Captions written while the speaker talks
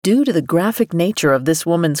Due to the graphic nature of this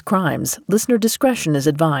woman's crimes, listener discretion is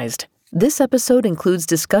advised. This episode includes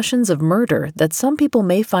discussions of murder that some people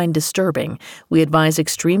may find disturbing. We advise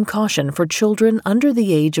extreme caution for children under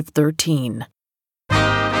the age of 13.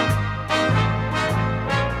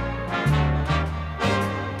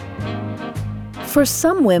 For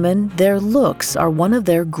some women, their looks are one of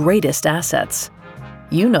their greatest assets.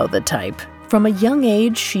 You know the type. From a young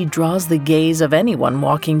age, she draws the gaze of anyone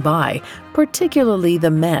walking by, particularly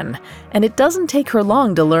the men, and it doesn't take her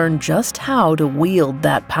long to learn just how to wield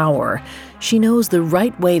that power. She knows the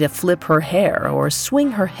right way to flip her hair or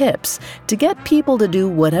swing her hips to get people to do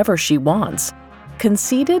whatever she wants.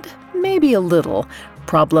 Conceited? Maybe a little.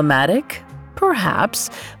 Problematic? Perhaps,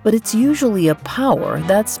 but it's usually a power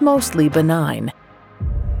that's mostly benign.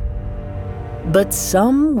 But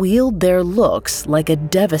some wield their looks like a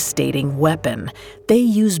devastating weapon. They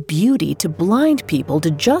use beauty to blind people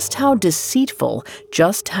to just how deceitful,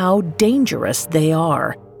 just how dangerous they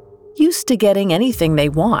are. Used to getting anything they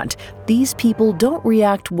want, these people don't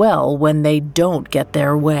react well when they don't get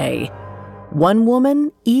their way. One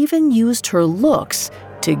woman even used her looks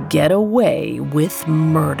to get away with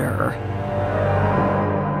murder.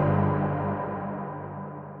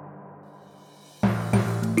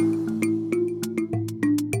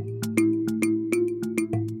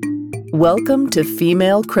 Welcome to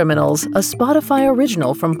Female Criminals, a Spotify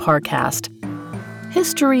original from Parcast.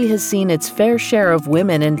 History has seen its fair share of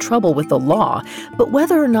women in trouble with the law, but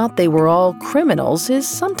whether or not they were all criminals is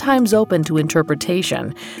sometimes open to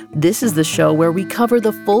interpretation. This is the show where we cover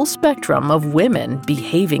the full spectrum of women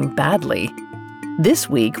behaving badly. This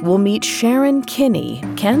week, we'll meet Sharon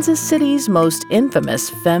Kinne, Kansas City's most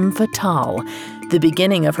infamous femme fatale. The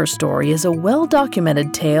beginning of her story is a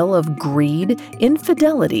well-documented tale of greed,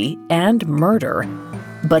 infidelity, and murder.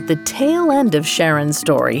 But the tail end of Sharon's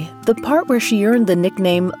story, the part where she earned the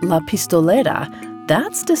nickname La Pistolera,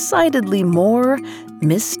 that's decidedly more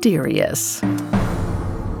mysterious.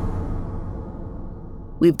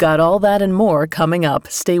 We've got all that and more coming up.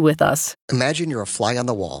 Stay with us. Imagine you're a fly on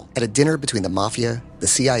the wall at a dinner between the mafia, the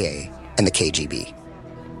CIA, and the KGB.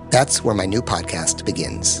 That's where my new podcast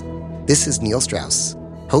begins. This is Neil Strauss,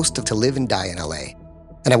 host of To Live and Die in LA,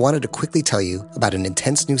 and I wanted to quickly tell you about an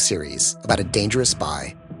intense new series about a dangerous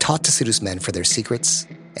spy taught to seduce men for their secrets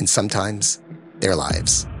and sometimes their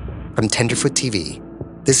lives. From Tenderfoot TV,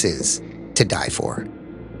 this is To Die For.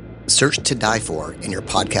 Search To Die For in your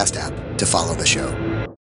podcast app to follow the show.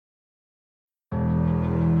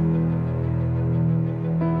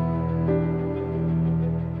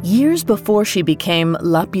 Years before she became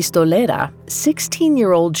La Pistolera,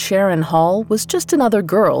 16-year-old Sharon Hall was just another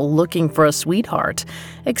girl looking for a sweetheart.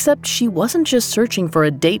 Except she wasn't just searching for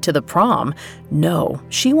a date to the prom. No,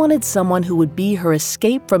 she wanted someone who would be her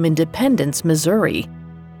escape from Independence, Missouri.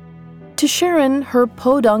 To Sharon, her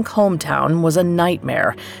podunk hometown was a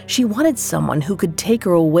nightmare. She wanted someone who could take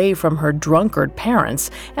her away from her drunkard parents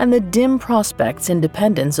and the dim prospects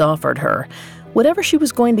Independence offered her. Whatever she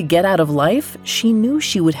was going to get out of life, she knew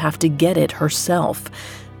she would have to get it herself.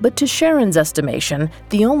 But to Sharon's estimation,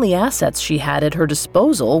 the only assets she had at her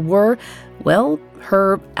disposal were, well,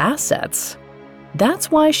 her assets. That's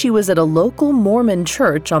why she was at a local Mormon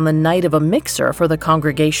church on the night of a mixer for the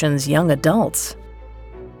congregation's young adults.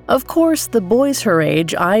 Of course, the boys her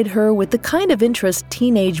age eyed her with the kind of interest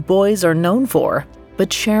teenage boys are known for.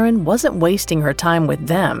 But Sharon wasn't wasting her time with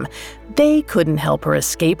them. They couldn't help her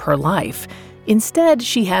escape her life. Instead,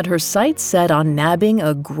 she had her sights set on nabbing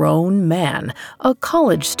a grown man, a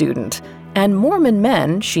college student. And Mormon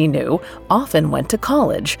men, she knew, often went to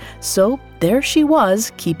college. So there she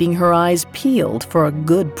was, keeping her eyes peeled for a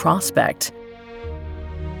good prospect.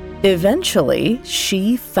 Eventually,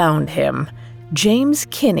 she found him. James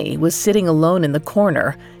Kinne was sitting alone in the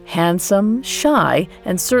corner, handsome, shy,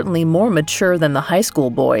 and certainly more mature than the high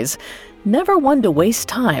school boys. Never one to waste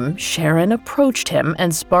time, Sharon approached him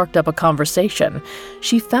and sparked up a conversation.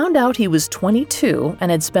 She found out he was 22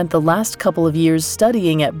 and had spent the last couple of years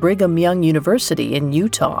studying at Brigham Young University in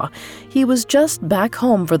Utah. He was just back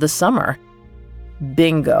home for the summer.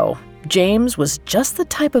 Bingo. James was just the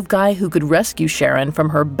type of guy who could rescue Sharon from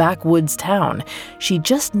her backwoods town. She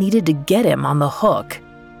just needed to get him on the hook.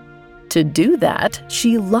 To do that,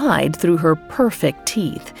 she lied through her perfect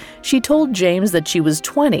teeth. She told James that she was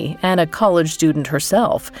 20 and a college student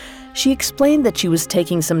herself. She explained that she was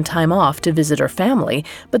taking some time off to visit her family,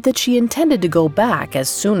 but that she intended to go back as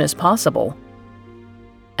soon as possible.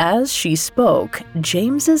 As she spoke,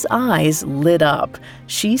 James's eyes lit up.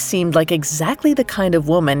 She seemed like exactly the kind of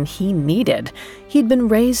woman he needed. He'd been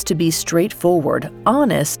raised to be straightforward,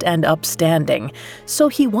 honest, and upstanding, so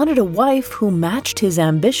he wanted a wife who matched his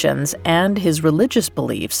ambitions and his religious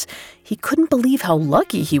beliefs. He couldn't believe how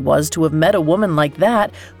lucky he was to have met a woman like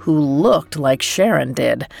that who looked like Sharon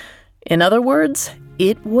did. In other words,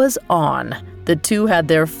 it was on. The two had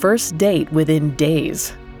their first date within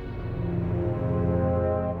days.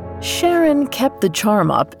 Sharon kept the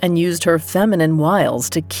charm up and used her feminine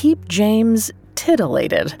wiles to keep James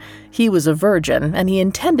titillated. He was a virgin, and he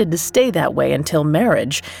intended to stay that way until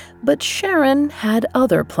marriage, but Sharon had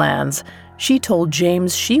other plans. She told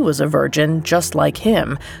James she was a virgin just like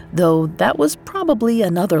him, though that was probably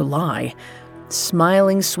another lie.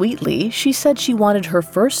 Smiling sweetly, she said she wanted her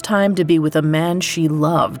first time to be with a man she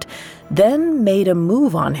loved, then made a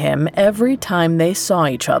move on him every time they saw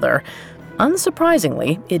each other.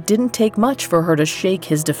 Unsurprisingly, it didn't take much for her to shake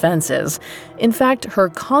his defenses. In fact, her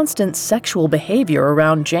constant sexual behavior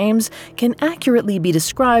around James can accurately be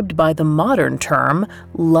described by the modern term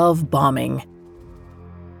love bombing.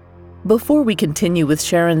 Before we continue with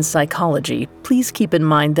Sharon's psychology, please keep in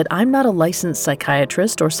mind that I'm not a licensed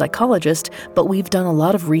psychiatrist or psychologist, but we've done a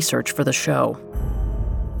lot of research for the show.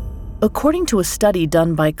 According to a study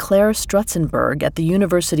done by Claire Strutzenberg at the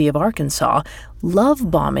University of Arkansas, love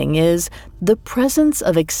bombing is the presence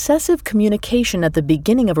of excessive communication at the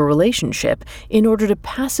beginning of a relationship in order to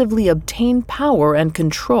passively obtain power and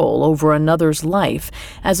control over another's life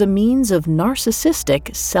as a means of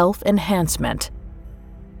narcissistic self-enhancement.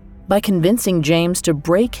 By convincing James to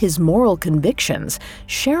break his moral convictions,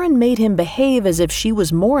 Sharon made him behave as if she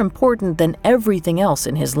was more important than everything else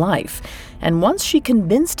in his life. And once she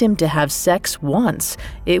convinced him to have sex once,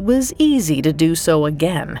 it was easy to do so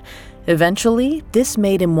again. Eventually, this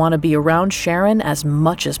made him want to be around Sharon as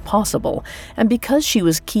much as possible, and because she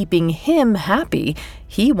was keeping him happy,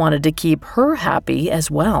 he wanted to keep her happy as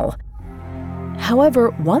well. However,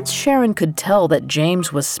 once Sharon could tell that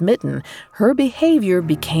James was smitten, her behavior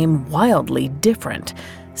became wildly different.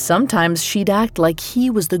 Sometimes she'd act like he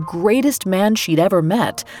was the greatest man she'd ever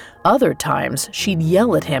met. Other times, she'd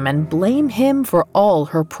yell at him and blame him for all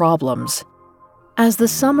her problems. As the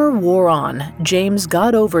summer wore on, James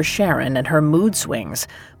got over Sharon and her mood swings.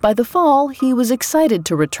 By the fall, he was excited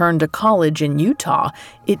to return to college in Utah.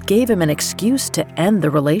 It gave him an excuse to end the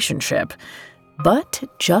relationship. But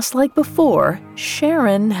just like before,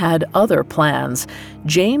 Sharon had other plans.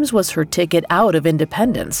 James was her ticket out of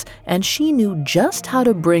independence, and she knew just how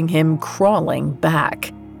to bring him crawling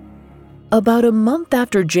back. About a month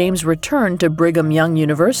after James returned to Brigham Young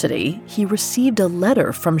University, he received a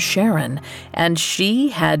letter from Sharon, and she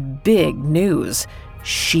had big news.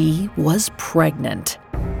 She was pregnant.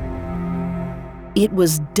 It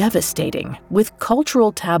was devastating. With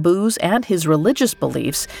cultural taboos and his religious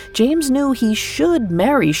beliefs, James knew he should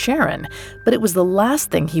marry Sharon, but it was the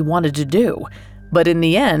last thing he wanted to do. But in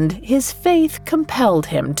the end, his faith compelled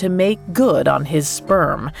him to make good on his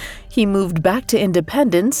sperm. He moved back to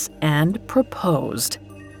independence and proposed.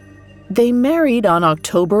 They married on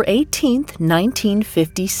October 18,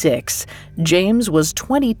 1956. James was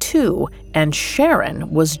 22 and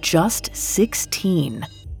Sharon was just 16.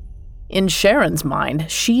 In Sharon's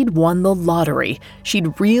mind, she'd won the lottery.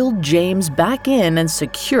 She'd reeled James back in and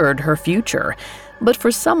secured her future. But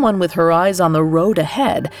for someone with her eyes on the road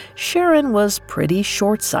ahead, Sharon was pretty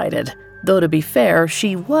short-sighted. Though to be fair,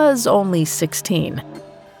 she was only 16.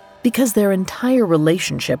 Because their entire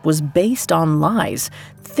relationship was based on lies,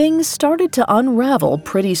 things started to unravel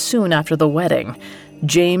pretty soon after the wedding.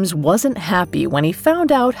 James wasn't happy when he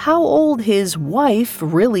found out how old his wife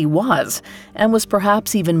really was, and was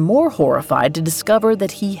perhaps even more horrified to discover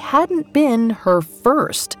that he hadn't been her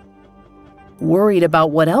first. Worried about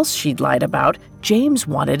what else she'd lied about, James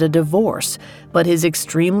wanted a divorce, but his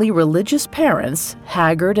extremely religious parents,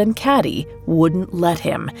 haggard and catty, wouldn't let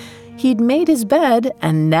him. He'd made his bed,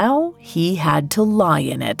 and now he had to lie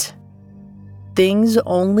in it. Things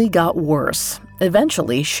only got worse.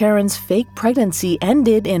 Eventually, Sharon's fake pregnancy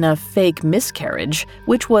ended in a fake miscarriage,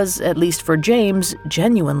 which was, at least for James,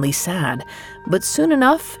 genuinely sad. But soon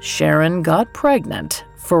enough, Sharon got pregnant,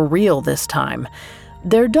 for real this time.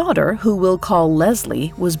 Their daughter, who we'll call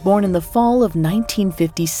Leslie, was born in the fall of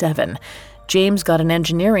 1957. James got an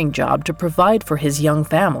engineering job to provide for his young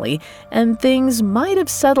family, and things might have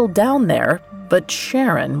settled down there, but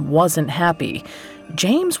Sharon wasn't happy.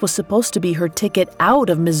 James was supposed to be her ticket out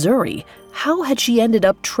of Missouri. How had she ended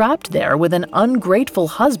up trapped there with an ungrateful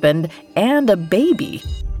husband and a baby?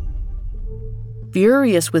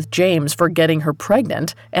 Furious with James for getting her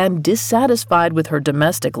pregnant and dissatisfied with her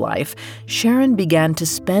domestic life, Sharon began to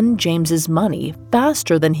spend James's money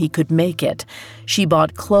faster than he could make it. She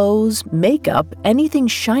bought clothes, makeup, anything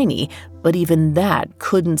shiny, but even that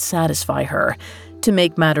couldn't satisfy her. To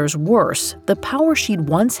make matters worse, the power she'd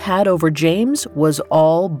once had over James was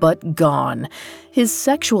all but gone. His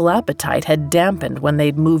sexual appetite had dampened when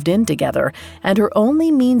they'd moved in together, and her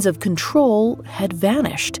only means of control had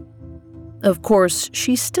vanished. Of course,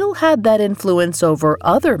 she still had that influence over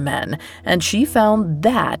other men, and she found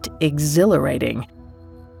that exhilarating.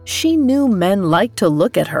 She knew men liked to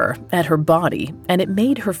look at her body, and it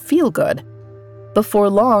made her feel good. Before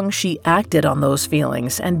long, she acted on those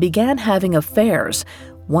feelings and began having affairs.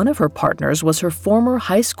 One of her partners was her former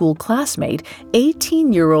high school classmate,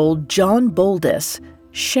 18-year-old John Boldis.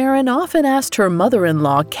 Sharon often asked her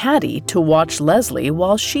mother-in-law, Caddy, to watch Leslie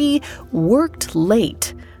while she worked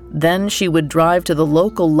late. Then she would drive to the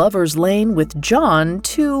local lover's lane with John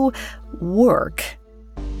to work.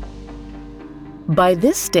 By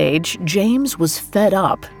this stage, James was fed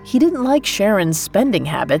up. He didn't like Sharon's spending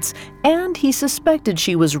habits, and he suspected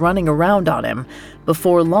she was running around on him.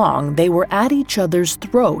 Before long, they were at each other's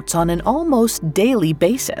throats on an almost daily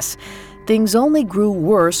basis. Things only grew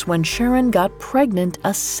worse when Sharon got pregnant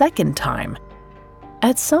a second time.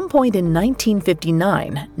 At some point in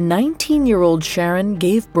 1959, 19-year-old Sharon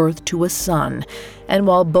gave birth to a son, and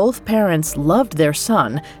while both parents loved their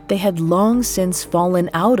son, they had long since fallen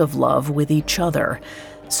out of love with each other.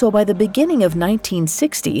 So by the beginning of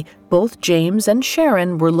 1960, both James and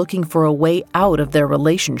Sharon were looking for a way out of their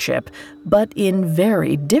relationship, but in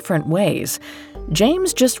very different ways.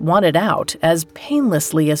 James just wanted out as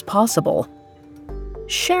painlessly as possible.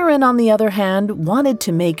 Sharon, on the other hand, wanted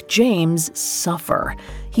to make James suffer.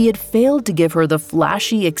 He had failed to give her the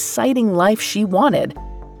flashy, exciting life she wanted.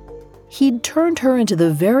 He'd turned her into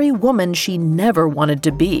the very woman she never wanted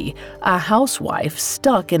to be, a housewife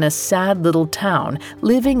stuck in a sad little town,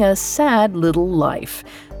 living a sad little life.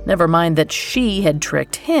 Never mind that she had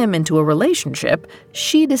tricked him into a relationship,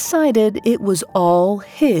 she decided it was all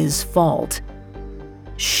his fault.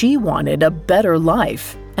 She wanted a better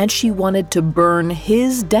life, and she wanted to burn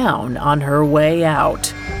his down on her way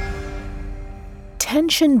out.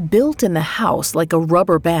 Tension built in the house like a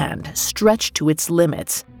rubber band, stretched to its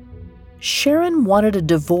limits. Sharon wanted a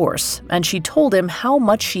divorce, and she told him how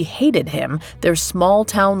much she hated him, their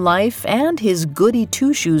small-town life, and his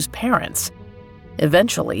goody-two-shoes parents.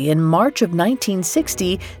 Eventually, in March of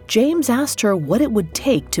 1960, James asked her what it would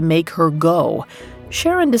take to make her go.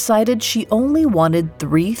 Sharon decided she only wanted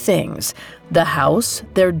 3 things: the house,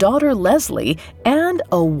 their daughter Leslie, and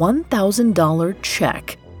a $1,000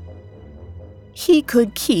 check. He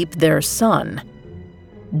could keep their son.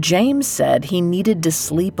 James said he needed to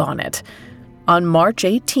sleep on it. On March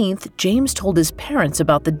 18th, James told his parents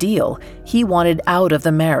about the deal. He wanted out of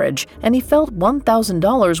the marriage, and he felt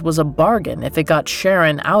 $1,000 was a bargain if it got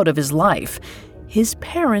Sharon out of his life. His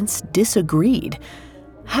parents disagreed.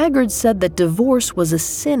 Haggard said that divorce was a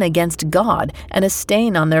sin against God and a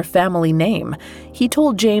stain on their family name. He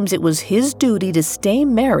told James it was his duty to stay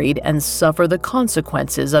married and suffer the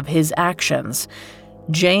consequences of his actions.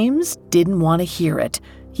 James didn't want to hear it.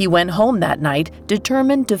 He went home that night,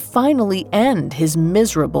 determined to finally end his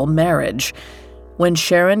miserable marriage. When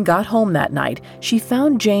Sharon got home that night, she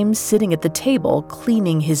found James sitting at the table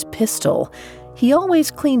cleaning his pistol. He always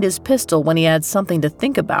cleaned his pistol when he had something to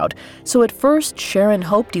think about, so at first Sharon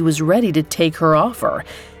hoped he was ready to take her offer.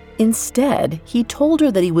 Instead, he told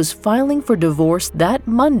her that he was filing for divorce that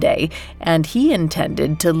Monday, and he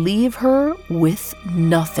intended to leave her with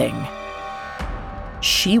nothing.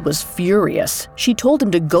 She was furious. She told him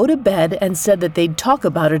to go to bed and said that they'd talk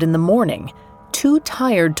about it in the morning. Too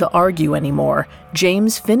tired to argue anymore,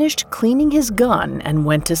 James finished cleaning his gun and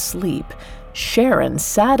went to sleep. Sharon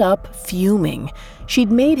sat up, fuming.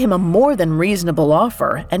 She'd made him a more than reasonable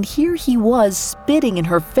offer, and here he was spitting in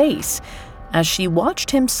her face. As she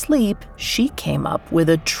watched him sleep, she came up with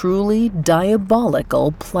a truly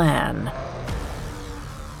diabolical plan.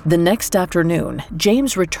 The next afternoon,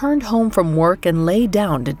 James returned home from work and lay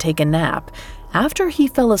down to take a nap. After he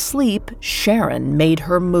fell asleep, Sharon made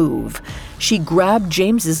her move. She grabbed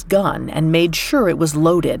James's gun and made sure it was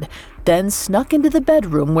loaded, then snuck into the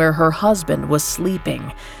bedroom where her husband was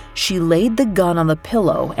sleeping. She laid the gun on the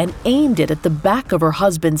pillow and aimed it at the back of her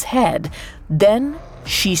husband's head. Then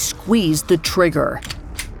she squeezed the trigger.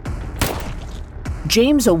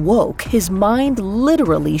 James awoke, his mind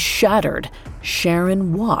literally shattered.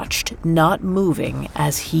 Sharon watched, not moving,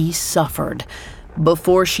 as he suffered.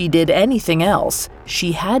 Before she did anything else,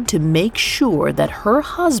 she had to make sure that her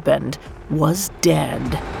husband was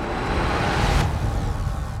dead.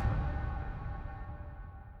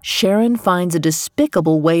 Sharon finds a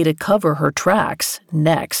despicable way to cover her tracks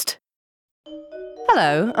next.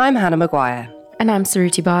 Hello, I'm Hannah Maguire. And I'm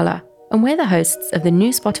Suruthi Bala, and we're the hosts of the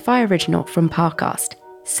new Spotify original from Parcast,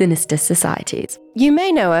 Sinister Societies. You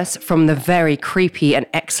may know us from the very creepy and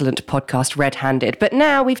excellent podcast Red Handed, but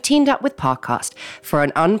now we've teamed up with Parcast for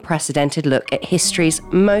an unprecedented look at history's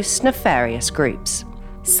most nefarious groups.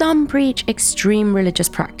 Some preach extreme religious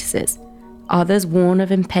practices, others warn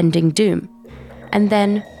of impending doom, and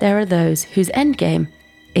then there are those whose endgame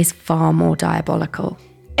is far more diabolical.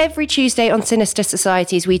 Every Tuesday on Sinister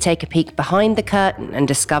Societies, we take a peek behind the curtain and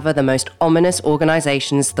discover the most ominous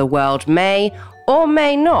organisations the world may or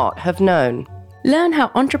may not have known. Learn how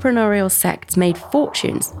entrepreneurial sects made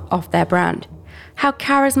fortunes off their brand, how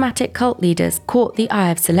charismatic cult leaders caught the eye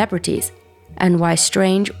of celebrities, and why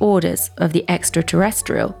strange orders of the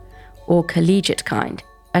extraterrestrial, or collegiate kind,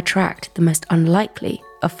 attract the most unlikely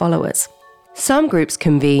of followers. Some groups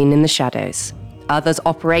convene in the shadows, others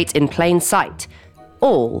operate in plain sight.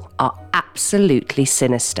 All are absolutely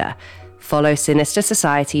sinister. Follow Sinister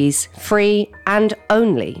Societies, free and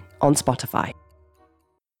only on Spotify.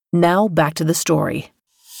 Now back to the story.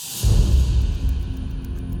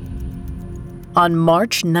 On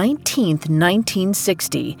March 19,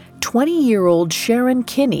 1960, 20-year-old Sharon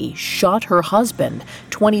Kinne shot her husband,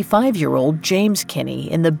 25-year-old James Kinne,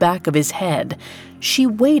 in the back of his head. She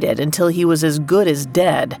waited until he was as good as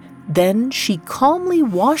dead. Then she calmly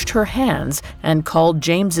washed her hands and called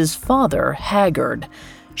James's father, Haggard.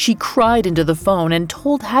 She cried into the phone and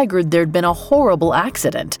told Haggard there'd been a horrible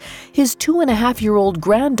accident. His 2.5-year-old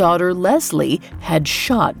granddaughter, Leslie, had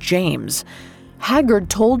shot James. Haggard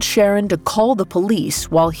told Sharon to call the police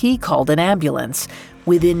while he called an ambulance.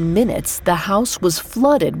 Within minutes, the house was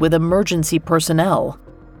flooded with emergency personnel.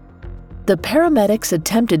 The paramedics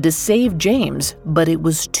attempted to save James, but it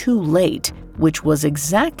was too late, which was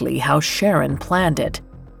exactly how Sharon planned it.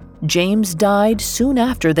 James died soon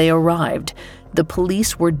after they arrived. The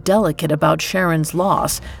police were delicate about Sharon's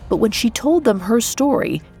loss, but when she told them her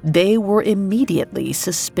story, they were immediately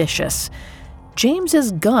suspicious.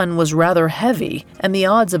 James's gun was rather heavy, and the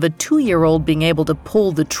odds of a 2-year-old being able to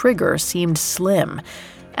pull the trigger seemed slim.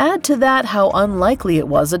 Add to that how unlikely it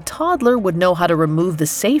was a toddler would know how to remove the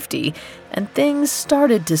safety, and things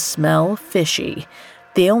started to smell fishy.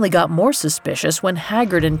 They only got more suspicious when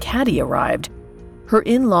Haggard and Caddy arrived. Her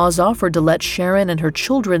in-laws offered to let Sharon and her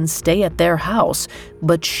children stay at their house,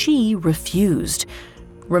 but she refused.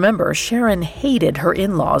 Remember, Sharon hated her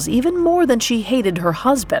in-laws even more than she hated her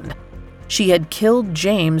husband. She had killed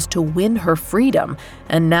James to win her freedom,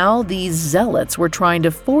 and now these zealots were trying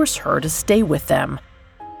to force her to stay with them.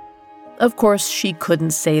 Of course, she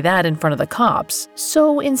couldn't say that in front of the cops,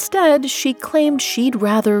 so instead she claimed she'd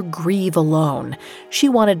rather grieve alone. She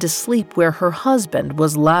wanted to sleep where her husband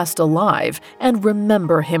was last alive and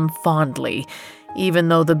remember him fondly, even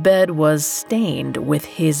though the bed was stained with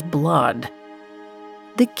his blood.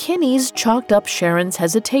 The Kinnes chalked up Sharon's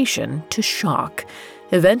hesitation to shock.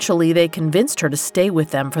 Eventually, they convinced her to stay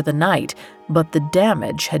with them for the night, but the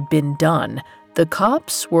damage had been done. The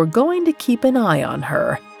cops were going to keep an eye on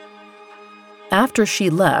her. After she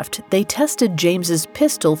left, they tested James's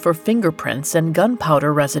pistol for fingerprints and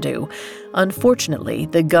gunpowder residue. Unfortunately,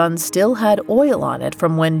 the gun still had oil on it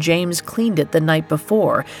from when James cleaned it the night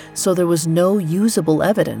before, so there was no usable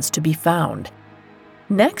evidence to be found.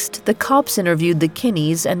 Next, the cops interviewed the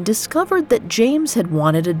Kinnes and discovered that James had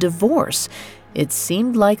wanted a divorce. It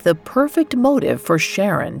seemed like the perfect motive for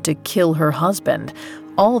Sharon to kill her husband.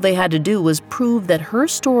 All they had to do was prove that her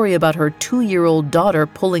story about her 2-year-old daughter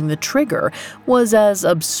pulling the trigger was as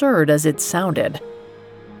absurd as it sounded.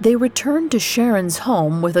 They returned to Sharon's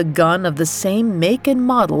home with a gun of the same make and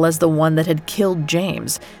model as the one that had killed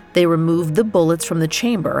James. They removed the bullets from the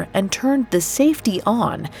chamber and turned the safety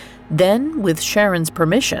on. Then, with Sharon's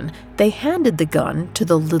permission, they handed the gun to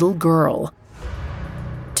the little girl.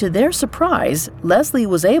 To their surprise, Leslie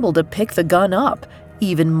was able to pick the gun up.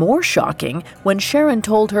 Even more shocking, when Sharon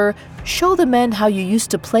told her, "Show the men how you used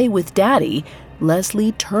to play with Daddy,"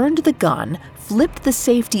 Leslie turned the gun, flipped the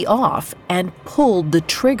safety off, and pulled the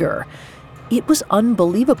trigger. It was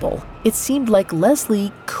unbelievable. It seemed like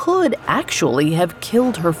Leslie could actually have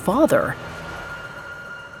killed her father.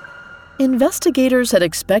 Investigators had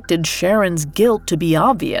expected Sharon's guilt to be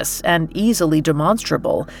obvious and easily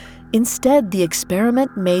demonstrable. Instead, the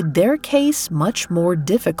experiment made their case much more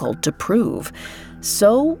difficult to prove.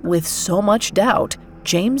 So, with so much doubt,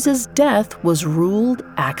 James's death was ruled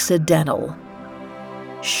accidental.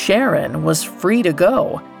 Sharon was free to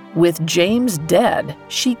go. With James dead,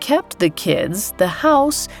 she kept the kids, the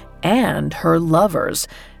house, and her lovers.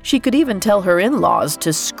 She could even tell her in-laws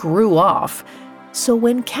to screw off. So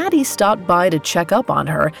when Caddy stopped by to check up on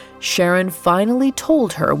her, Sharon finally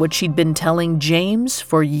told her what she'd been telling James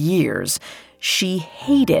for years. She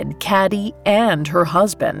hated Caddy and her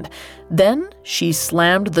husband. Then she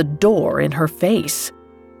slammed the door in her face.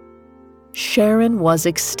 Sharon was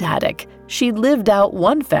ecstatic. She lived out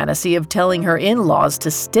one fantasy of telling her in-laws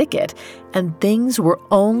to stick it, and things were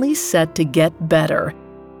only set to get better.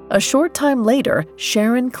 A short time later,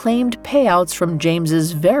 Sharon claimed payouts from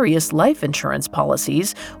James's various life insurance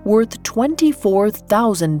policies worth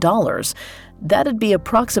 $24,000. That'd be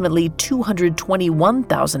approximately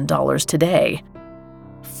 $221,000 today.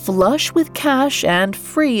 Flush with cash and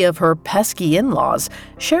free of her pesky in-laws,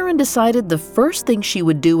 Sharon decided the first thing she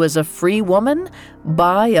would do as a free woman?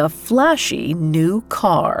 Buy a flashy new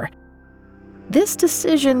car. This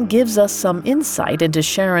decision gives us some insight into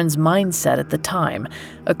Sharon's mindset at the time.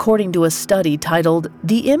 According to a study titled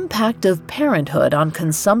 "The Impact of Parenthood on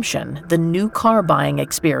Consumption: The New Car Buying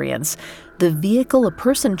Experience," the vehicle a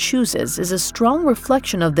person chooses is a strong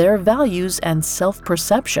reflection of their values and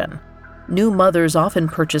self-perception. New mothers often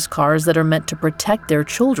purchase cars that are meant to protect their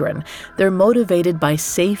children. They're motivated by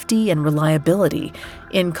safety and reliability.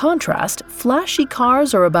 In contrast, flashy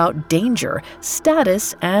cars are about danger,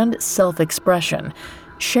 status, and self-expression.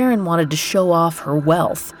 Sharon wanted to show off her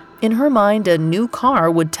wealth. In her mind, a new car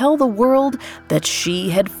would tell the world that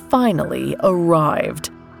she had finally arrived.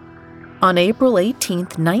 On April 18,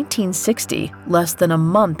 1960, less than a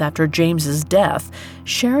month after James's death,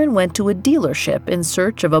 Sharon went to a dealership in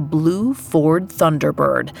search of a blue Ford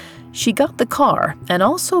Thunderbird. She got the car and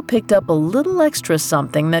also picked up a little extra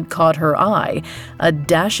something that caught her eye: a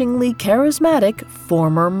dashingly charismatic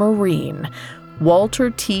former Marine.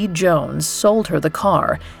 Walter T. Jones sold her the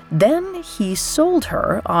car. Then he sold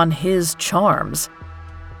her on his charms.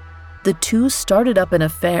 The two started up an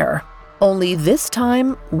affair. Only this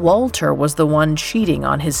time, Walter was the one cheating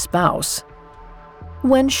on his spouse.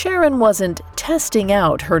 When Sharon wasn't testing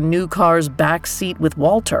out her new car's back seat with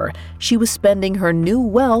Walter, she was spending her new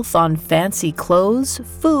wealth on fancy clothes,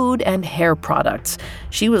 food, and hair products.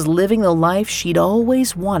 She was living the life she'd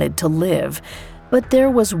always wanted to live. But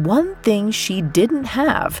there was one thing she didn't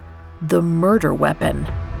have: the murder weapon.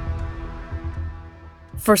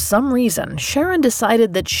 For some reason, Sharon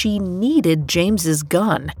decided that she needed James's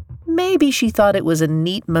gun. Maybe she thought it was a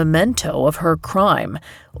neat memento of her crime,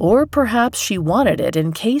 or perhaps she wanted it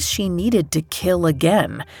in case she needed to kill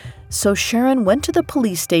again. So Sharon went to the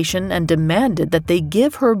police station and demanded that they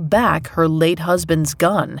give her back her late husband's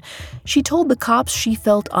gun. She told the cops she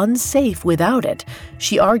felt unsafe without it.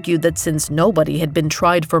 She argued that since nobody had been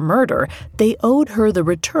tried for murder, they owed her the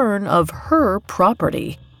return of her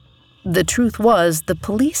property. The truth was, the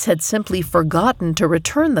police had simply forgotten to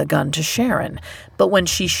return the gun to Sharon, but when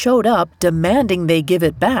she showed up demanding they give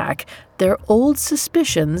it back, their old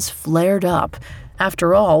suspicions flared up.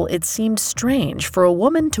 After all, it seemed strange for a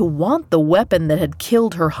woman to want the weapon that had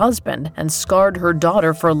killed her husband and scarred her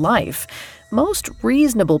daughter for life. Most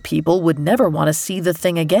reasonable people would never want to see the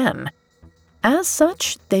thing again. As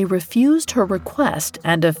such, they refused her request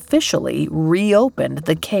and officially reopened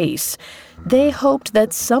the case. They hoped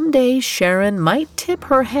that someday Sharon might tip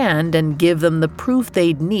her hand and give them the proof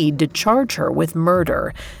they'd need to charge her with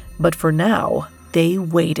murder. But for now, they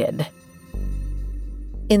waited.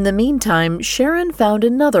 In the meantime, Sharon found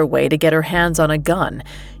another way to get her hands on a gun.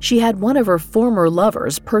 She had one of her former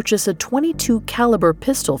lovers purchase a .22 caliber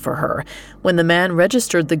pistol for her. When the man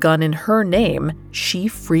registered the gun in her name, she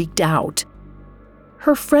freaked out.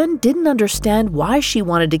 Her friend didn't understand why she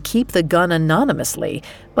wanted to keep the gun anonymously,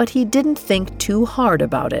 but he didn't think too hard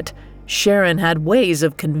about it. Sharon had ways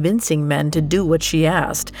of convincing men to do what she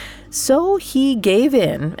asked, so he gave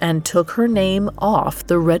in and took her name off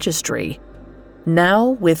the registry. Now,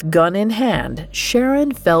 with gun in hand,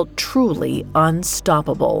 Sharon felt truly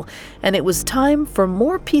unstoppable, and it was time for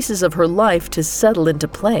more pieces of her life to settle into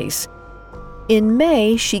place. In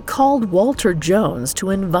May, she called Walter Jones to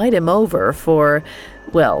invite him over for,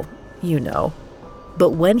 well, you know.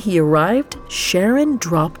 But when he arrived, Sharon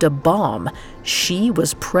dropped a bomb. She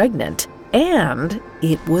was pregnant, and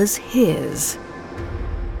it was his.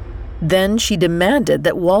 Then she demanded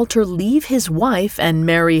that Walter leave his wife and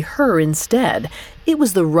marry her instead. It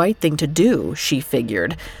was the right thing to do, she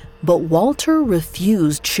figured. But Walter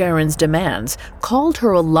refused Sharon's demands, called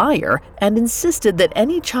her a liar, and insisted that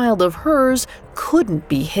any child of hers couldn't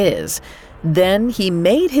be his. Then he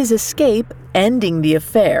made his escape, ending the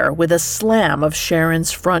affair with a slam of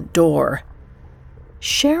Sharon's front door.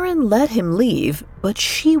 Sharon let him leave, but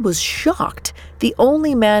she was shocked. The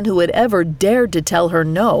only man who had ever dared to tell her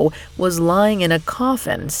no was lying in a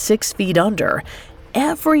coffin 6 feet under.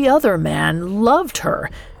 Every other man loved her.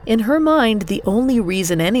 In her mind, the only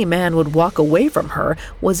reason any man would walk away from her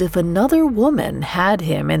was if another woman had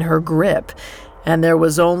him in her grip. And there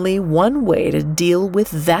was only one way to deal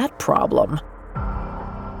with that problem.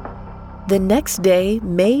 The next day,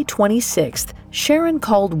 May 26th, Sharon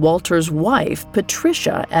called Walter's wife,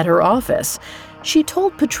 Patricia, at her office. She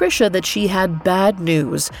told Patricia that she had bad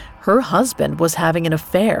news. Her husband was having an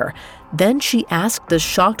affair. Then she asked the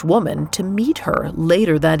shocked woman to meet her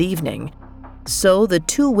later that evening. So the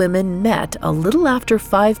two women met a little after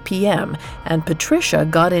 5 p.m., and Patricia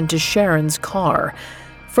got into Sharon's car.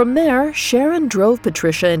 From there, Sharon drove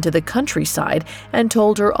Patricia into the countryside and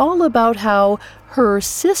told her all about how her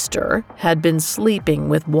sister had been sleeping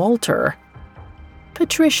with Walter.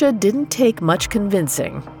 Patricia didn't take much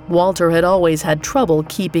convincing. Walter had always had trouble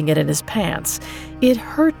keeping it in his pants. It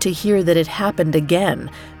hurt to hear that it happened again,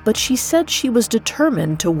 but she said she was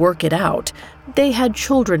determined to work it out. They had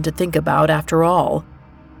children to think about after all.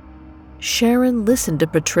 Sharon listened to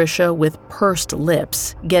Patricia with pursed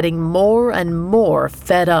lips, getting more and more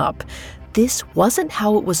fed up. This wasn't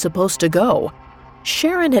how it was supposed to go.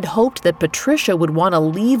 Sharon had hoped that Patricia would want to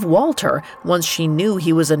leave Walter once she knew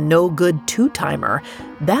he was a no-good two-timer.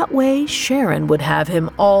 That way, Sharon would have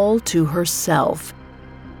him all to herself.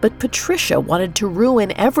 But Patricia wanted to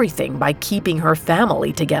ruin everything by keeping her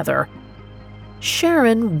family together.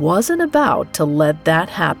 Sharon wasn't about to let that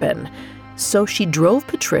happen. So she drove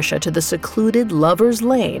Patricia to the secluded Lover's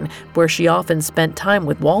Lane, where she often spent time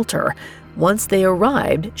with Walter. Once they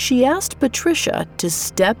arrived, she asked Patricia to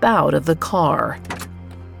step out of the car.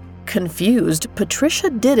 Confused, Patricia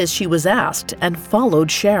did as she was asked and followed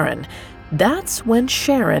Sharon. That's when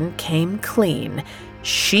Sharon came clean.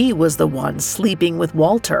 She was the one sleeping with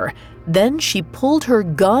Walter. Then she pulled her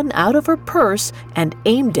gun out of her purse and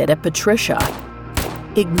aimed it at Patricia.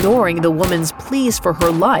 Ignoring the woman's pleas for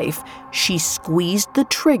her life, she squeezed the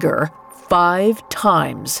trigger 5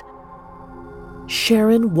 times.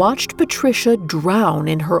 Sharon watched Patricia drown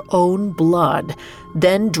in her own blood,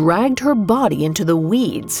 then dragged her body into the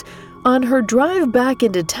weeds. On her drive back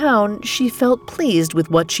into town, she felt pleased with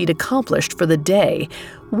what she'd accomplished for the day.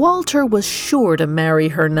 Walter was sure to marry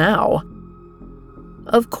her now.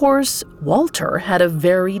 Of course, Walter had a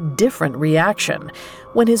very different reaction.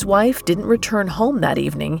 When his wife didn't return home that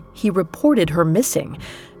evening, he reported her missing.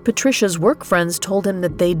 Patricia's work friends told him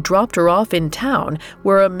that they'd dropped her off in town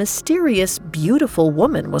where a mysterious, beautiful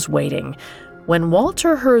woman was waiting. When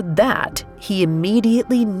Walter heard that, he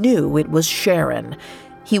immediately knew it was Sharon.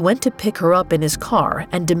 He went to pick her up in his car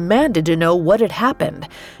and demanded to know what had happened.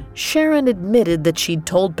 Sharon admitted that she'd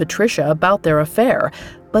told Patricia about their affair,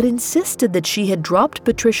 but insisted that she had dropped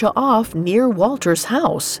Patricia off near Walter's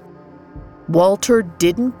house. Walter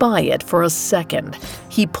didn't buy it for a second.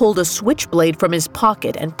 He pulled a switchblade from his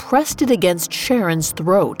pocket and pressed it against Sharon's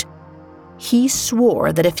throat. He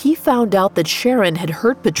swore that if he found out that Sharon had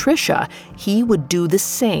hurt Patricia, he would do the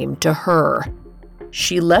same to her.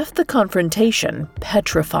 She left the confrontation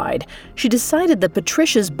petrified. She decided that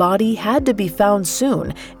Patricia's body had to be found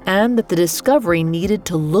soon and that the discovery needed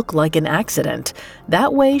to look like an accident.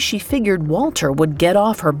 That way, she figured Walter would get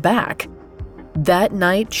off her back. That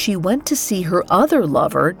night, she went to see her other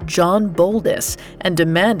lover, John Boldis, and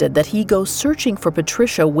demanded that he go searching for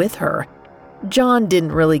Patricia with her. John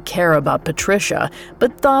didn't really care about Patricia,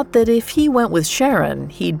 but thought that if he went with Sharon,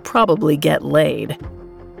 he'd probably get laid.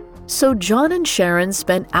 So John and Sharon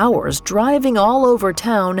spent hours driving all over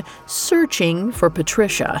town searching for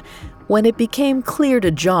Patricia. When it became clear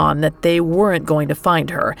to John that they weren't going to find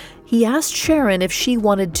her, he asked Sharon if she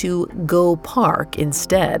wanted to go park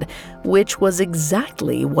instead, which was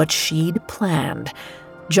exactly what she'd planned.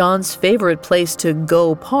 John's favorite place to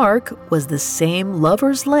go park was the same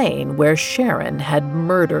Lover's Lane where Sharon had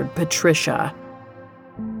murdered Patricia.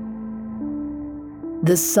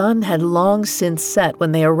 The sun had long since set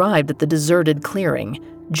when they arrived at the deserted clearing.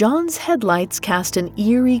 John's headlights cast an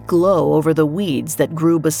eerie glow over the weeds that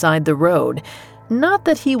grew beside the road. Not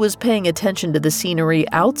that he was paying attention to the scenery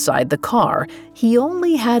outside the car. He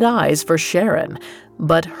only had eyes for Sharon,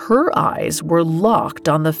 but her eyes were locked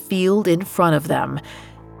on the field in front of them.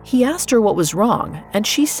 He asked her what was wrong, and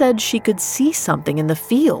she said she could see something in the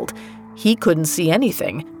field. He couldn't see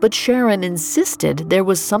anything, but Sharon insisted there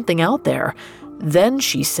was something out there. Then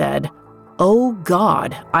she said, "Oh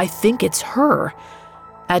God, I think it's her."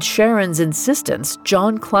 At Sharon's insistence,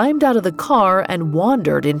 John climbed out of the car and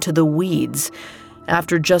wandered into the weeds.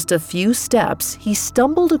 After just a few steps, he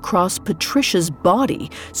stumbled across Patricia's body,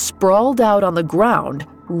 sprawled out on the ground,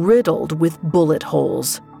 riddled with bullet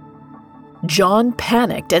holes. John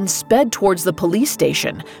panicked and sped towards the police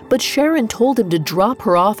station, but Sharon told him to drop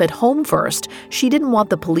her off at home first. She didn't want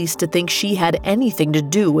the police to think she had anything to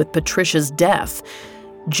do with Patricia's death.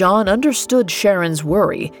 John understood Sharon's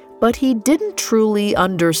worry, but he didn't truly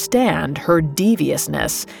understand her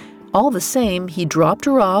deviousness. All the same, he dropped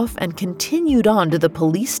her off and continued on to the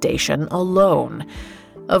police station alone.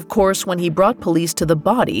 Of course, when he brought police to the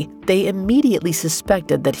body, they immediately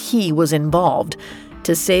suspected that he was involved.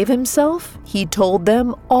 To save himself, he told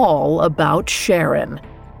them all about Sharon.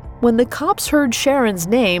 When the cops heard Sharon's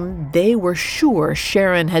name, they were sure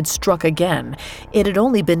Sharon had struck again. It had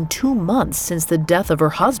only been 2 months since the death of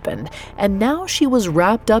her husband, and now she was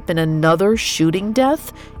wrapped up in another shooting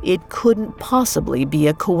death. It couldn't possibly be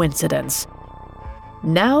a coincidence.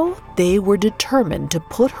 Now they were determined to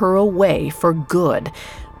put her away for good,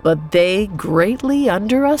 but they greatly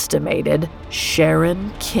underestimated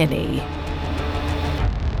Sharon Kinne.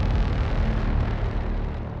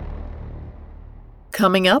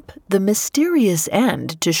 Coming up, the mysterious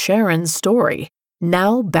end to Sharon's story.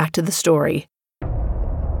 Now back to the story.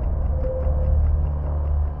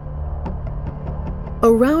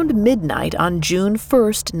 Around midnight on June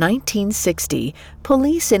 1st, 1960,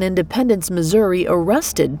 police in Independence, Missouri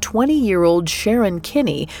arrested 20-year-old Sharon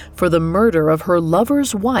Kinne for the murder of her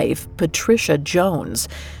lover's wife, Patricia Jones.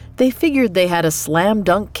 They figured they had a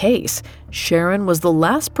slam-dunk case. Sharon was the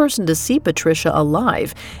last person to see Patricia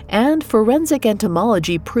alive, and forensic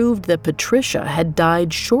entomology proved that Patricia had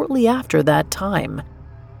died shortly after that time.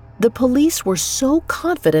 The police were so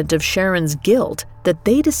confident of Sharon's guilt that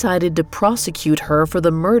they decided to prosecute her for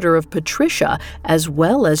the murder of Patricia as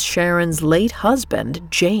well as Sharon's late husband,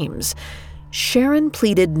 James. Sharon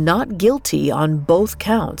pleaded not guilty on both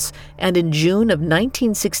counts, and in June of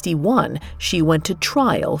 1961, she went to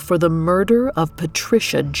trial for the murder of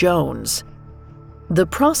Patricia Jones. The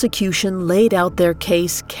prosecution laid out their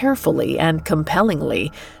case carefully and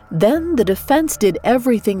compellingly. Then the defense did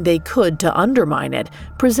everything they could to undermine it,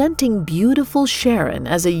 presenting beautiful Sharon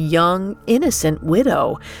as a young, innocent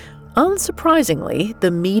widow. Unsurprisingly,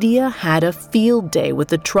 the media had a field day with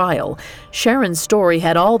the trial. Sharon's story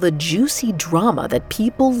had all the juicy drama that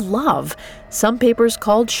people love. Some papers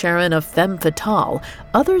called Sharon a femme fatale.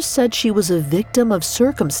 Others said she was a victim of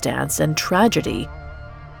circumstance and tragedy.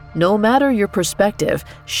 No matter your perspective,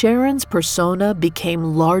 Sharon's persona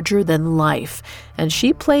became larger than life, and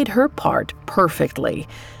she played her part perfectly.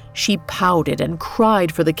 She pouted and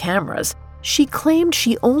cried for the cameras. She claimed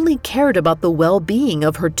she only cared about the well-being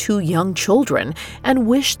of her 2 young children and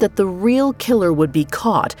wished that the real killer would be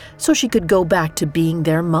caught so she could go back to being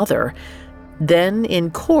their mother. Then, in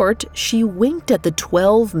court, she winked at the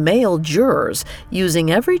 12 male jurors,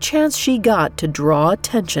 using every chance she got to draw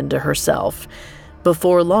attention to herself.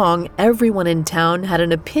 Before long, everyone in town had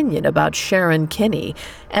an opinion about Sharon Kinne,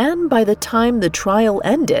 and by the time the trial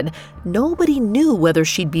ended, nobody knew whether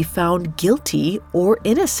she'd be found guilty or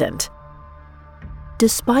innocent.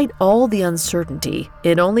 Despite all the uncertainty,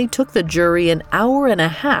 it only took the jury an hour and a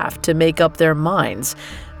half to make up their minds.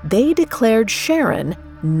 They declared Sharon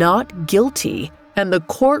not guilty, and the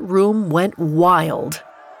courtroom went wild.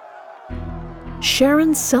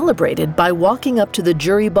 Sharon celebrated by walking up to the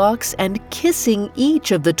jury box and kissing each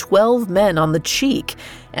of the 12 men on the cheek,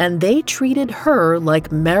 and they treated her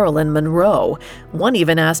like Marilyn Monroe. One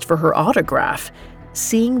even asked for her autograph.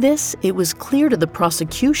 Seeing this, it was clear to the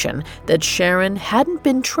prosecution that Sharon hadn't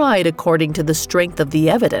been tried according to the strength of the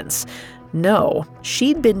evidence. No,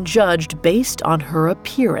 she'd been judged based on her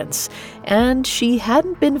appearance, and she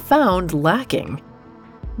hadn't been found lacking.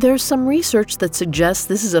 There's some research that suggests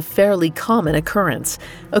this is a fairly common occurrence.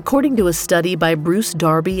 According to a study by Bruce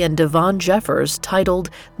Darby and Devon Jeffers titled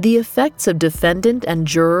 "The Effects of Defendant and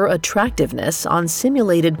Juror Attractiveness on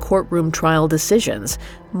Simulated Courtroom Trial Decisions,"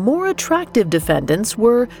 more attractive defendants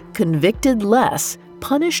were convicted less,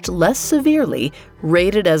 punished less severely,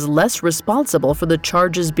 rated as less responsible for the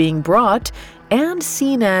charges being brought, and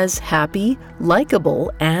seen as happy, likable,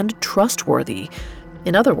 and trustworthy.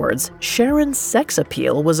 In other words, Sharon's sex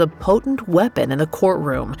appeal was a potent weapon in the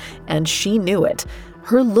courtroom, and she knew it.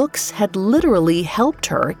 Her looks had literally helped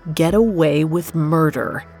her get away with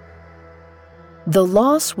murder. The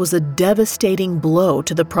loss was a devastating blow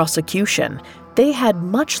to the prosecution. They had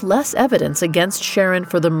much less evidence against Sharon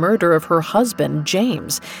for the murder of her husband,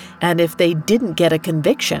 James, and if they didn't get a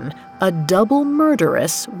conviction, a double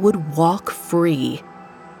murderess would walk free.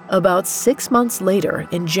 About 6 months later,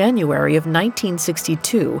 in January of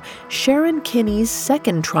 1962, Sharon Kinne's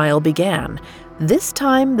second trial began. This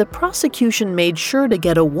time, the prosecution made sure to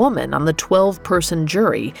get a woman on the 12-person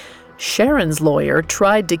jury. Sharon's lawyer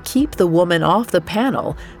tried to keep the woman off the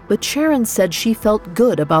panel, but Sharon said she felt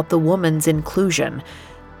good about the woman's inclusion.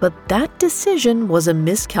 But that decision was a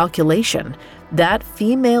miscalculation. That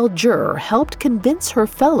female juror helped convince her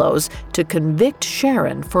fellows to convict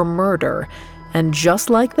Sharon for murder. And just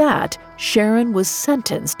like that, Sharon was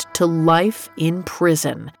sentenced to life in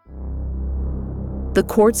prison. The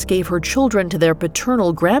courts gave her children to their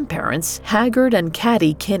paternal grandparents, Haggard and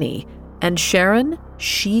Caddy Kinne. And Sharon,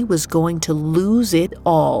 she was going to lose it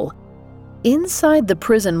all. Inside the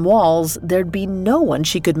prison walls, there'd be no one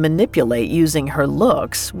she could manipulate using her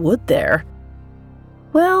looks, would there?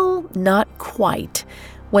 Well, not quite.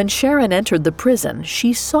 When Sharon entered the prison,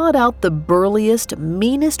 she sought out the burliest,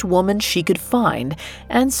 meanest woman she could find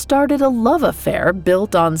and started a love affair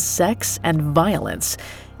built on sex and violence.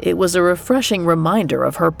 It was a refreshing reminder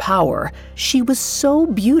of her power. She was so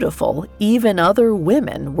beautiful, even other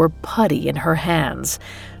women were putty in her hands.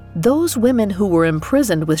 Those women who were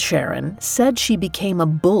imprisoned with Sharon said she became a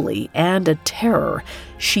bully and a terror.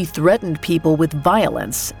 She threatened people with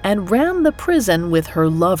violence and ran the prison with her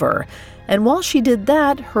lover. And while she did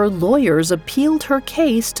that, her lawyers appealed her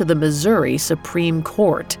case to the Missouri Supreme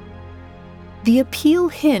Court. The appeal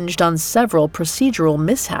hinged on several procedural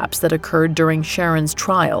mishaps that occurred during Sharon's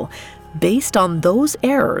trial. Based on those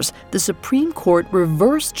errors, the Supreme Court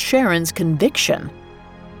reversed Sharon's conviction.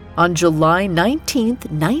 On July 19,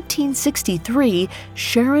 1963,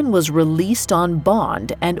 Sharon was released on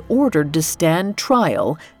bond and ordered to stand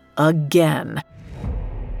trial again.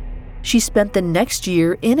 She spent the next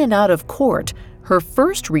year in and out of court. Her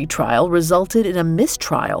first retrial resulted in a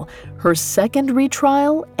mistrial. Her second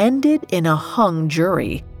retrial ended in a hung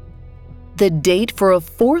jury. The date for a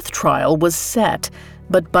fourth trial was set,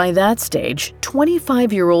 but by that stage,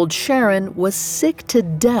 25-year-old Sharon was sick to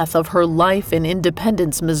death of her life in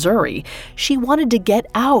Independence, Missouri. She wanted to get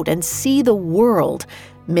out and see the world.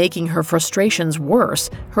 Making her frustrations worse,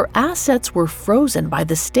 her assets were frozen by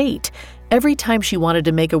the state. Every time she wanted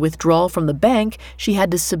to make a withdrawal from the bank, she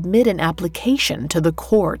had to submit an application to the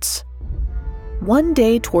courts. One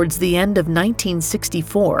day towards the end of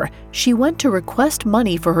 1964, she went to request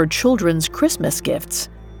money for her children's Christmas gifts.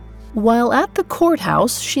 While at the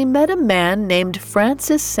courthouse, she met a man named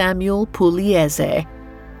Francis Samuel Pugliese.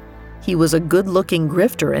 He was a good-looking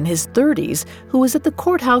grifter in his 30s who was at the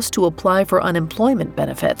courthouse to apply for unemployment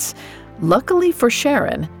benefits. Luckily for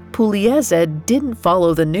Sharon, Pugliese didn't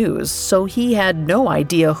follow the news, so he had no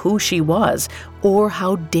idea who she was or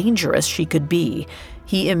how dangerous she could be.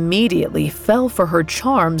 He immediately fell for her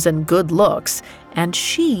charms and good looks, and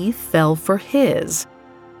she fell for his.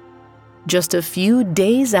 Just a few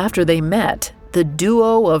days after they met, the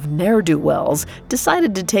duo of ne'er-do-wells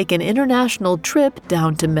decided to take an international trip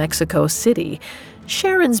down to Mexico City.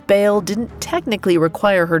 Sharon's bail didn't technically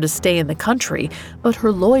require her to stay in the country, but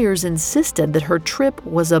her lawyers insisted that her trip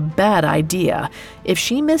was a bad idea. If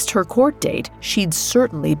she missed her court date, she'd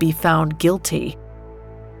certainly be found guilty.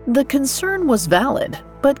 The concern was valid,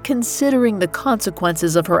 but considering the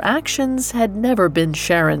consequences of her actions had never been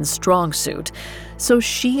Sharon's strong suit. So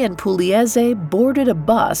she and Pugliese boarded a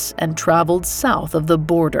bus and traveled south of the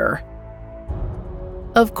border.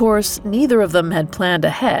 Of course, neither of them had planned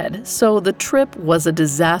ahead, so the trip was a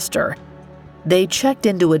disaster. They checked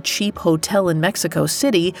into a cheap hotel in Mexico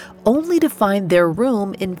City only to find their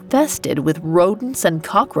room infested with rodents and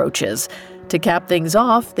cockroaches. To cap things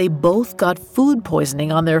off, they both got food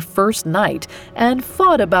poisoning on their first night and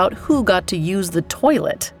fought about who got to use the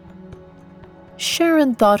toilet.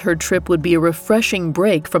 Sharon thought her trip would be a refreshing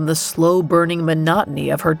break from the slow-burning monotony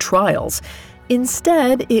of her trials.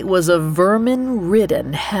 Instead, it was a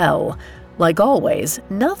vermin-ridden hell. Like always,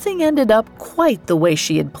 nothing ended up quite the way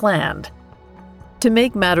she had planned. To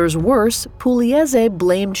make matters worse, Pugliese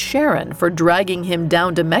blamed Sharon for dragging him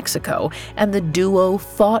down to Mexico, and the duo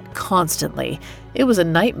fought constantly. It was a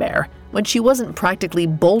nightmare. When she wasn't practically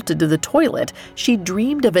bolted to the toilet, she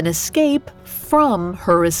dreamed of an escape from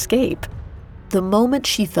her escape. The moment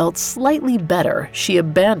she felt slightly better, she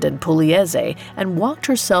abandoned Pugliese and walked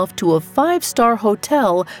herself to a 5-star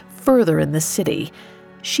hotel further in the city.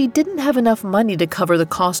 She didn't have enough money to cover the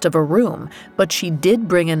cost of a room, but she did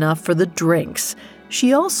bring enough for the drinks.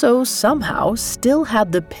 She also, somehow, still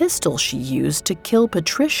had the pistol she used to kill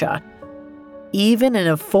Patricia. Even in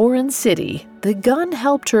a foreign city, the gun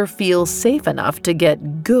helped her feel safe enough to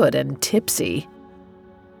get good and tipsy.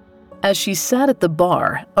 As she sat at the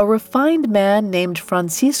bar, a refined man named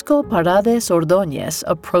Francisco Paredes Ordóñez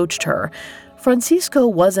approached her. Francisco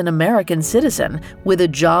was an American citizen with a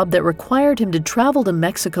job that required him to travel to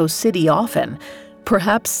Mexico City often.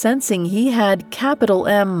 Perhaps sensing he had capital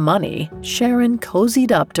M money, Sharon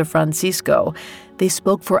cozied up to Francisco. They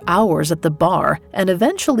spoke for hours at the bar, and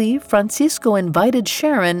eventually Francisco invited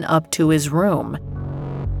Sharon up to his room.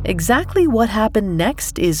 Exactly what happened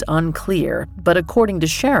next is unclear, but according to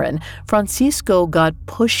Sharon, Francisco got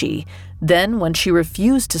pushy. Then, when she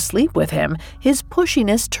refused to sleep with him, his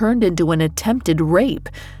pushiness turned into an attempted rape.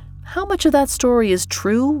 How much of that story is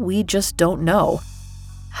true, we just don't know.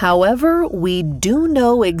 However, we do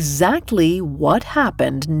know exactly what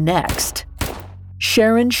happened next.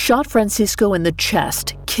 Sharon shot Francisco in the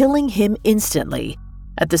chest, killing him instantly.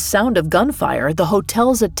 At the sound of gunfire, the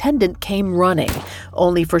hotel's attendant came running,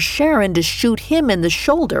 only for Sharon to shoot him in the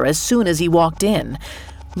shoulder as soon as he walked in.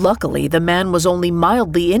 Luckily, the man was only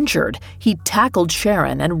mildly injured. He tackled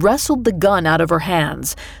Sharon and wrestled the gun out of her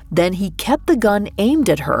hands. Then he kept the gun aimed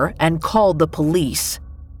at her and called the police.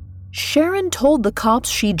 Sharon told the cops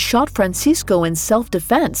she'd shot Francisco in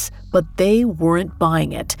self-defense, but they weren't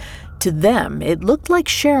buying it. To them, it looked like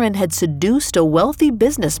Sharon had seduced a wealthy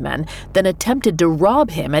businessman, then attempted to rob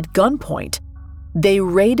him at gunpoint. They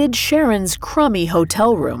raided Sharon's crummy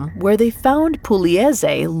hotel room, where they found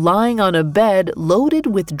Pugliese lying on a bed loaded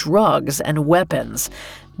with drugs and weapons.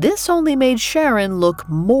 This only made Sharon look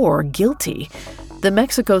more guilty. The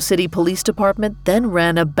Mexico City Police Department then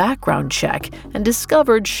ran a background check and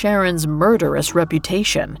discovered Sharon's murderous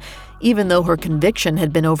reputation. Even though her conviction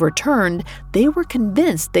had been overturned, they were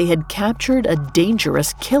convinced they had captured a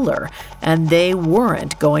dangerous killer, and they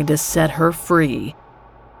weren't going to set her free.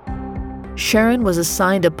 Sharon was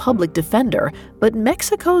assigned a public defender, but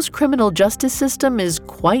Mexico's criminal justice system is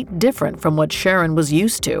quite different from what Sharon was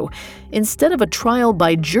used to. Instead of a trial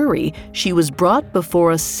by jury, she was brought before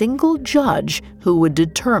a single judge who would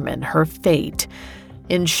determine her fate.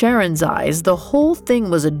 In Sharon's eyes, the whole thing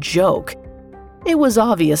was a joke. It was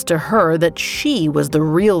obvious to her that she was the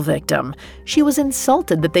real victim. She was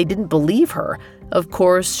insulted that they didn't believe her. Of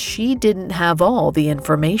course, she didn't have all the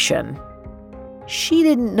information. She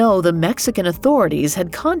didn't know the Mexican authorities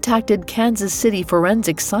had contacted Kansas City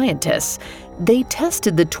forensic scientists. They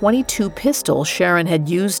tested the .22 pistol Sharon had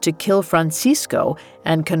used to kill Francisco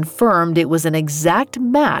and confirmed it was an exact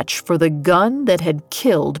match for the gun that had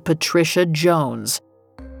killed Patricia Jones.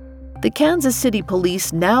 The Kansas City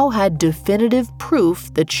police now had definitive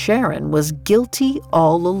proof that Sharon was guilty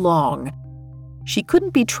all along. She couldn't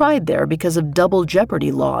be tried there because of double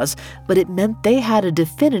jeopardy laws, but it meant they had a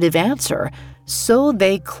definitive answer. So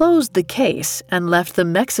they closed the case and left the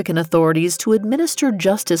Mexican authorities to administer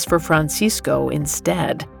justice for Francisco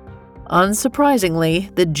instead.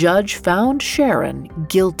 Unsurprisingly, the judge found Sharon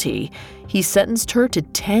guilty. He sentenced her to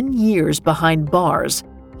 10 years behind bars,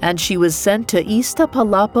 and she was sent to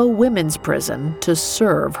Iztapalapa Women's Prison to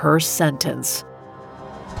serve her sentence.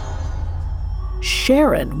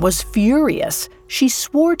 Sharon was furious. She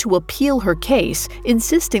swore to appeal her case,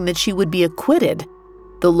 insisting that she would be acquitted.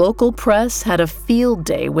 The local press had a field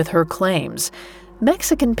day with her claims.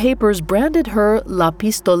 Mexican papers branded her La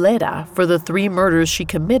Pistolera for the 3 murders she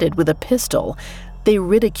committed with a pistol. They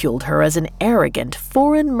ridiculed her as an arrogant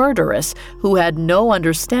foreign murderess who had no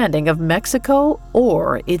understanding of Mexico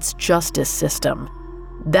or its justice system.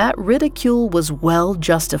 That ridicule was well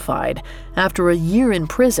justified. After a year in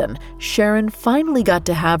prison, Sharon finally got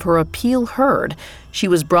to have her appeal heard. She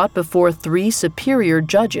was brought before 3 superior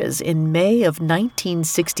judges in May of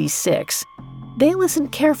 1966. They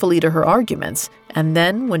listened carefully to her arguments, and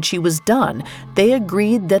then, when she was done, they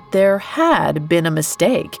agreed that there had been a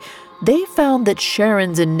mistake. They found that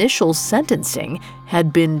Sharon's initial sentencing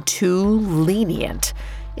had been too lenient.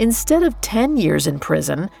 Instead of 10 years in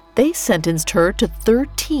prison, they sentenced her to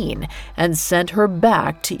 13 and sent her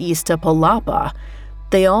back to Iztapalapa.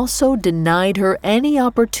 They also denied her any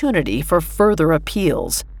opportunity for further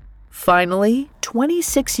appeals. Finally,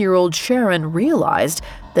 26-year-old Sharon realized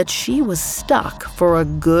that she was stuck for a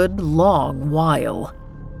good long while.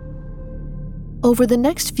 Over the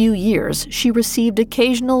next few years, she received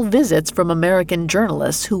occasional visits from American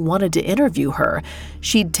journalists who wanted to interview her.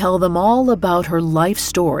 She'd tell them all about her life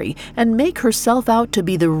story and make herself out to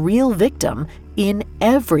be the real victim in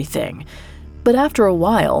everything. But after a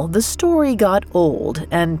while, the story got old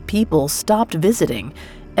and people stopped visiting.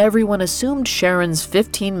 Everyone assumed Sharon's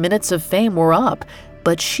 15 minutes of fame were up,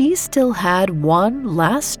 but she still had one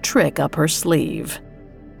last trick up her sleeve.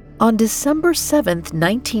 On December 7,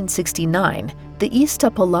 1969, the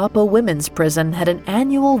Iztapalapa Women's Prison had an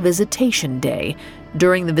annual visitation day.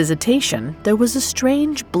 During the visitation, there was a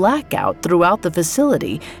strange blackout throughout the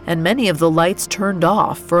facility, and many of the lights turned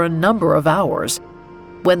off for a number of hours.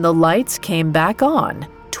 When the lights came back on,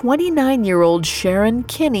 29-year-old Sharon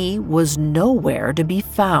Kinne was nowhere to be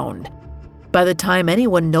found. By the time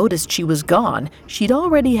anyone noticed she was gone, she'd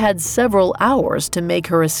already had several hours to make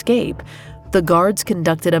her escape. The guards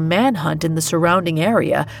conducted a manhunt in the surrounding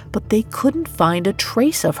area, but they couldn't find a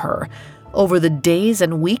trace of her. Over the days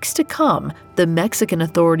and weeks to come, the Mexican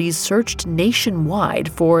authorities searched nationwide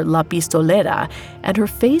for La Pistolera, and her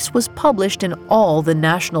face was published in all the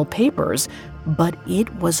national papers, but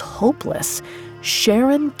it was hopeless.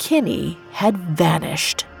 Sharon Kinne had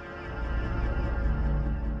vanished.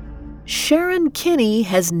 Sharon Kinne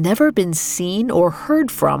has never been seen or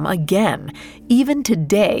heard from again. Even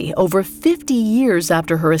today, over 50 years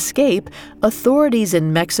after her escape, authorities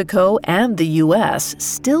in Mexico and the U.S.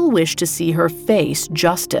 still wish to see her face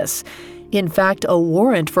justice. In fact, a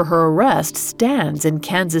warrant for her arrest stands in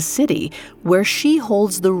Kansas City, where she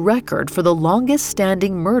holds the record for the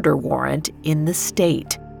longest-standing murder warrant in the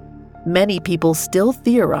state. Many people still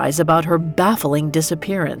theorize about her baffling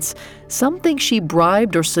disappearance. Some think she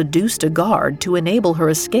bribed or seduced a guard to enable her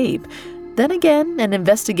escape. Then again, an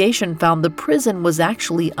investigation found the prison was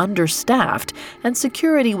actually understaffed and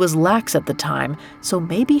security was lax at the time, so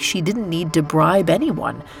maybe she didn't need to bribe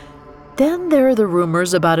anyone. Then there are the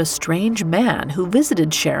rumors about a strange man who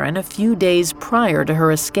visited Sharon a few days prior to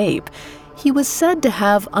her escape. He was said to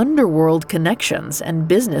have underworld connections and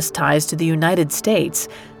business ties to the United States.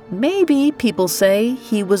 Maybe, people say,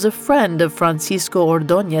 he was a friend of Francisco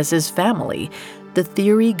Ordóñez's family. The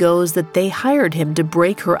theory goes that they hired him to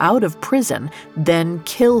break her out of prison, then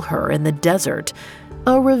kill her in the desert.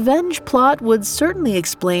 A revenge plot would certainly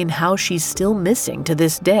explain how she's still missing to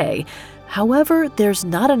this day. However, there's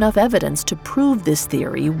not enough evidence to prove this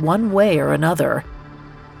theory one way or another.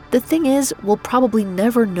 The thing is, we'll probably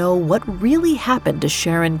never know what really happened to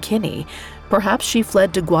Sharon Kinne. Perhaps she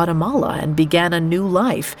fled to Guatemala and began a new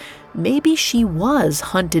life. Maybe she was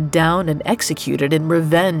hunted down and executed in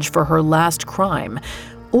revenge for her last crime.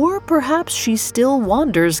 Or perhaps she still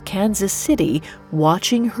wanders Kansas City,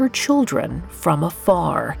 watching her children from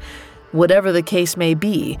afar. Whatever the case may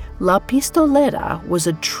be, La Pistolera was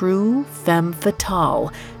a true femme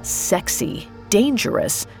fatale, sexy,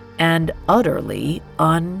 dangerous, and utterly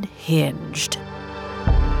unhinged.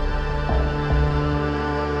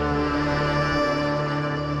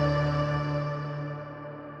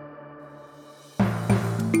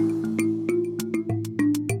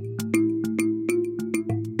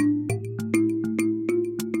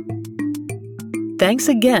 Thanks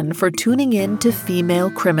again for tuning in to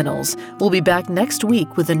Female Criminals. We'll be back next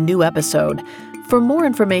week with a new episode. For more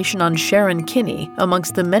information on Sharon Kinne,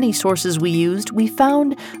 amongst the many sources we used, we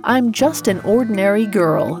found I'm Just an Ordinary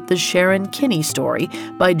Girl, the Sharon Kinne story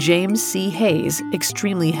by James C. Hayes,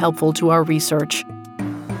 extremely helpful to our research.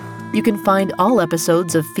 You can find all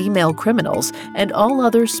episodes of Female Criminals and all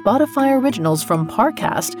other Spotify originals from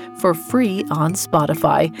Parcast for free on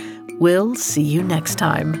Spotify. We'll see you next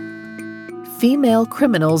time. Female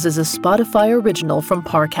Criminals is a Spotify original from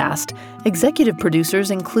Parcast. Executive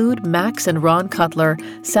producers include Max and Ron Cutler,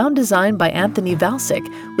 sound design by Anthony Valsic,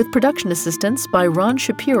 with production assistance by Ron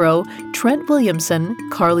Shapiro, Trent Williamson,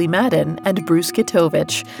 Carly Madden, and Bruce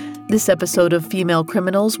Kitovich. This episode of Female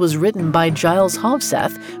Criminals was written by Giles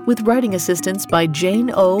Hovseth, with writing assistance by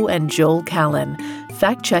Jane O. and Joel Callan,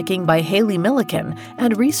 fact-checking by Haley Milliken,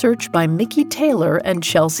 and research by Mickey Taylor and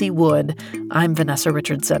Chelsea Wood. I'm Vanessa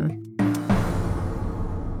Richardson.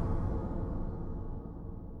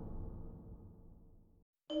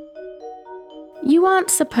 You aren't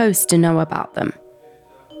supposed to know about them,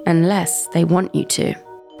 unless they want you to.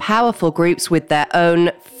 Powerful groups with their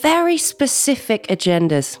own very specific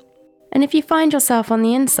agendas. And if you find yourself on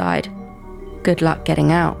the inside, good luck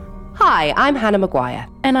getting out. Hi, I'm Hannah Maguire.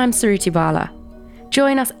 And I'm Suruthi Bala.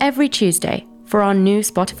 Join us every Tuesday for our new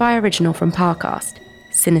Spotify original from Parcast,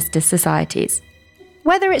 Sinister Societies.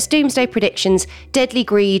 Whether it's doomsday predictions, deadly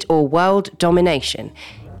greed, or world domination,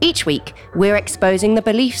 each week, we're exposing the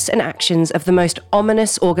beliefs and actions of the most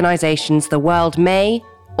ominous organisations the world may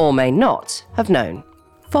or may not have known.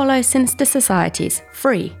 Follow Sinister Societies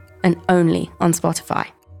free and only on Spotify.